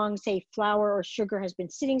how long, say, flour or sugar has been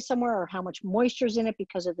sitting somewhere, or how much moisture is in it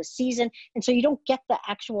because of the season. And so you don't get the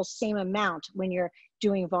actual same amount when you're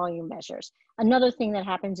doing volume measures. Another thing that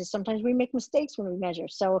happens is sometimes we make mistakes when we measure.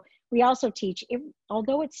 So we also teach,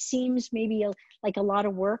 although it seems maybe like a lot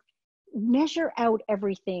of work, measure out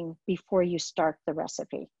everything before you start the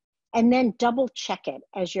recipe, and then double check it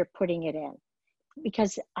as you're putting it in.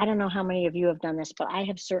 Because I don't know how many of you have done this, but I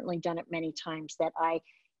have certainly done it many times that I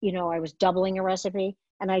was doubling a recipe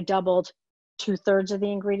and I doubled 2/3 of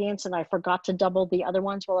the ingredients and I forgot to double the other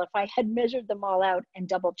ones. Well, if I had measured them all out and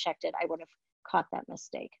double checked it, I would have caught that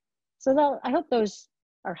mistake. So I hope those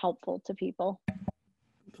are helpful to people.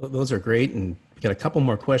 Those are great. And we got a couple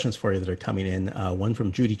more questions for you that are coming in. One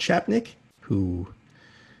from Judy Chapnick, who,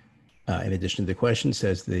 in addition to the question,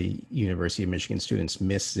 says the University of Michigan students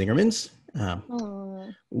miss Zingerman's.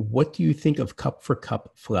 What do you think of cup for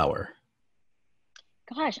cup flour?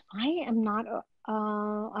 Gosh, I am not,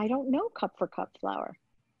 I don't know cup for cup flour.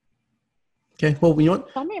 Okay, well, you know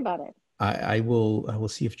what? Tell me about it. I will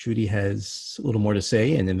see if Judy has a little more to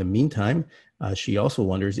say. And in the meantime, she also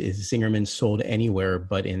wonders, is Zingerman sold anywhere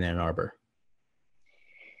but in Ann Arbor?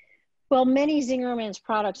 Well, many Zingerman's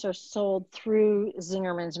products are sold through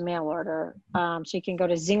Zingerman's mail order. So you can go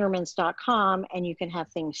to zingermans.com and you can have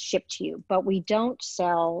things shipped to you. But we don't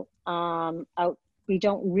sell we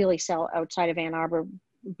don't really sell outside of Ann Arbor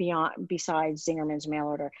besides Zingerman's mail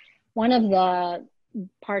order. One of the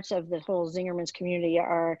parts of the whole Zingerman's community,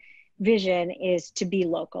 our vision is to be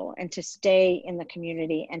local and to stay in the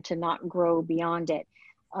community and to not grow beyond it.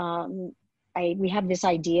 We have this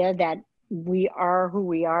idea that we are who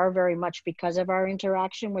we are very much because of our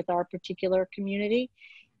interaction with our particular community.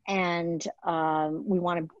 And we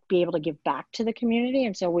want to be able to give back to the community.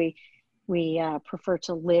 And so we prefer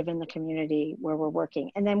to live in the community where we're working.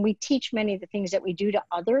 And then we teach many of the things that we do to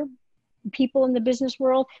other people in the business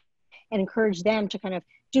world and encourage them to kind of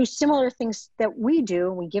do similar things that we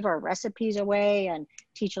do. We give our recipes away and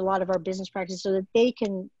teach a lot of our business practices so that they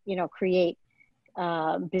can, create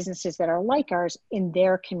businesses that are like ours in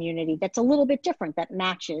their community that's a little bit different, that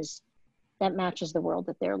matches the world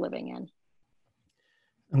that they're living in.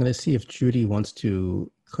 I'm going to see if Judy wants to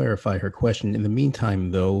clarify her question. In the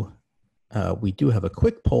meantime, though, we do have a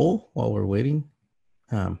quick poll while we're waiting.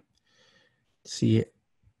 See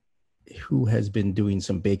who has been doing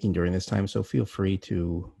some baking during this time, so feel free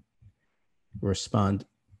to respond.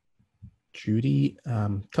 Judy,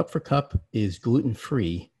 cup for cup is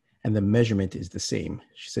gluten-free and the measurement is the same.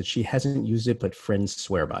 She said she hasn't used it, but friends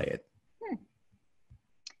swear by it.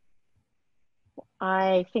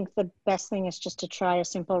 I think the best thing is just to try a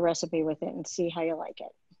simple recipe with it and see how you like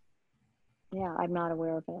it. Yeah, I'm not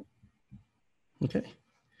aware of it. Okay.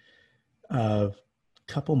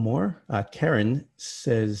 Couple more. Karen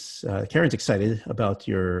says, Karen's excited about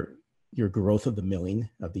your growth of the milling,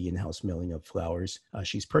 of the in-house milling of flours.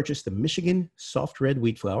 She's purchased the Michigan soft red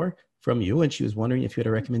wheat flour from you, and she was wondering if you had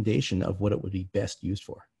a recommendation of what it would be best used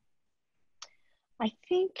for. I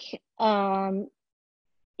think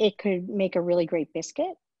it could make a really great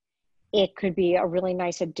biscuit. It could be a really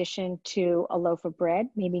nice addition to a loaf of bread,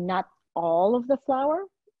 maybe not all of the flour.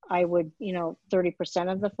 I would,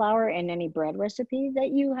 30% of the flour in any bread recipe that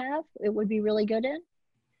you have, it would be really good in.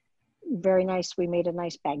 Very nice. We made a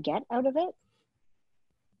nice baguette out of it.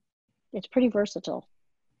 It's pretty versatile.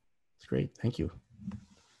 That's great. Thank you.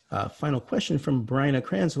 Final question from Brian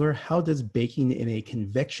Kranzler. How does baking in a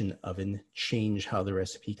convection oven change how the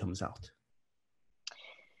recipe comes out?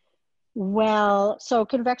 Well, so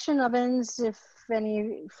convection ovens,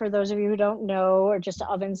 for those of you who don't know, are just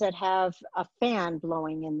ovens that have a fan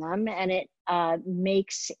blowing in them, and it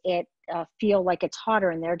makes it feel like it's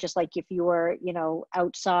hotter in there, just like if you were,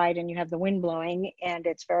 outside and you have the wind blowing and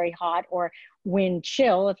it's very hot, or wind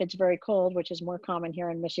chill if it's very cold, which is more common here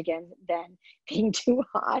in Michigan than being too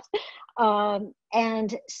hot.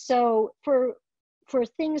 And so for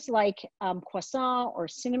things like croissant or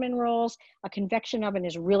cinnamon rolls, a convection oven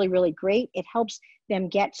is really, really great. It helps them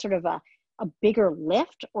get sort of a bigger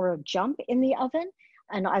lift or a jump in the oven.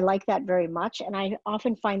 And I like that very much. And I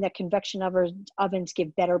often find that convection ovens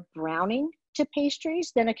give better browning to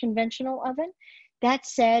pastries than a conventional oven. That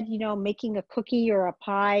said, making a cookie or a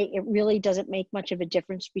pie, it really doesn't make much of a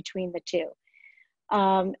difference between the two.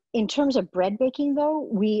 In terms of bread baking, though,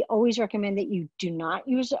 we always recommend that you do not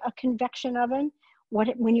use a convection oven.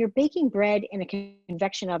 When you're baking bread in a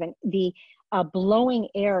convection oven, the blowing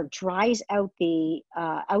air dries out the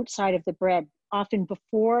outside of the bread, often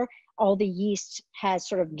before all the yeast has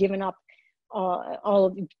sort of given up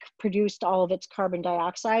produced all of its carbon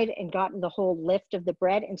dioxide and gotten the whole lift of the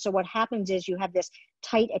bread. And so what happens is you have this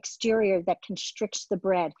tight exterior that constricts the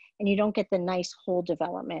bread, and you don't get the nice hole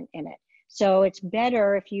development in it. So it's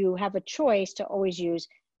better, if you have a choice, to always use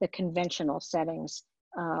the conventional settings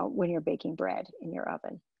when you're baking bread in your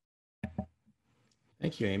oven.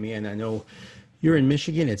 Thank you, Amy. And I know you're in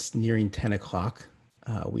Michigan. It's nearing 10 o'clock.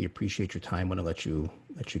 We appreciate your time. Want to let you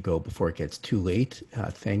go before it gets too late.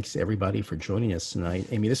 Thanks everybody for joining us tonight.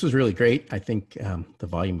 Amy, this was really great. I think the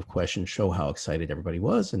volume of questions show how excited everybody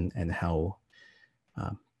was and how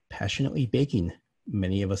passionately baking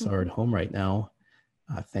many of us are at home right now.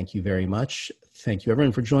 Thank you very much. Thank you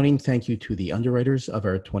everyone for joining. Thank you to the underwriters of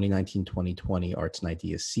our 2019-2020 Arts and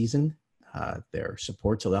Ideas season. Their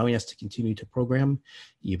support's allowing us to continue to program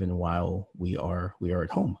even while we are at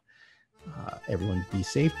home. Everyone be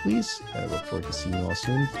safe, please. I look forward to seeing you all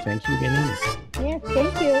soon. Thank you again, Amy. Yeah,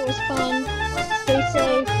 thank you. It was fun. Stay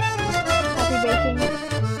safe.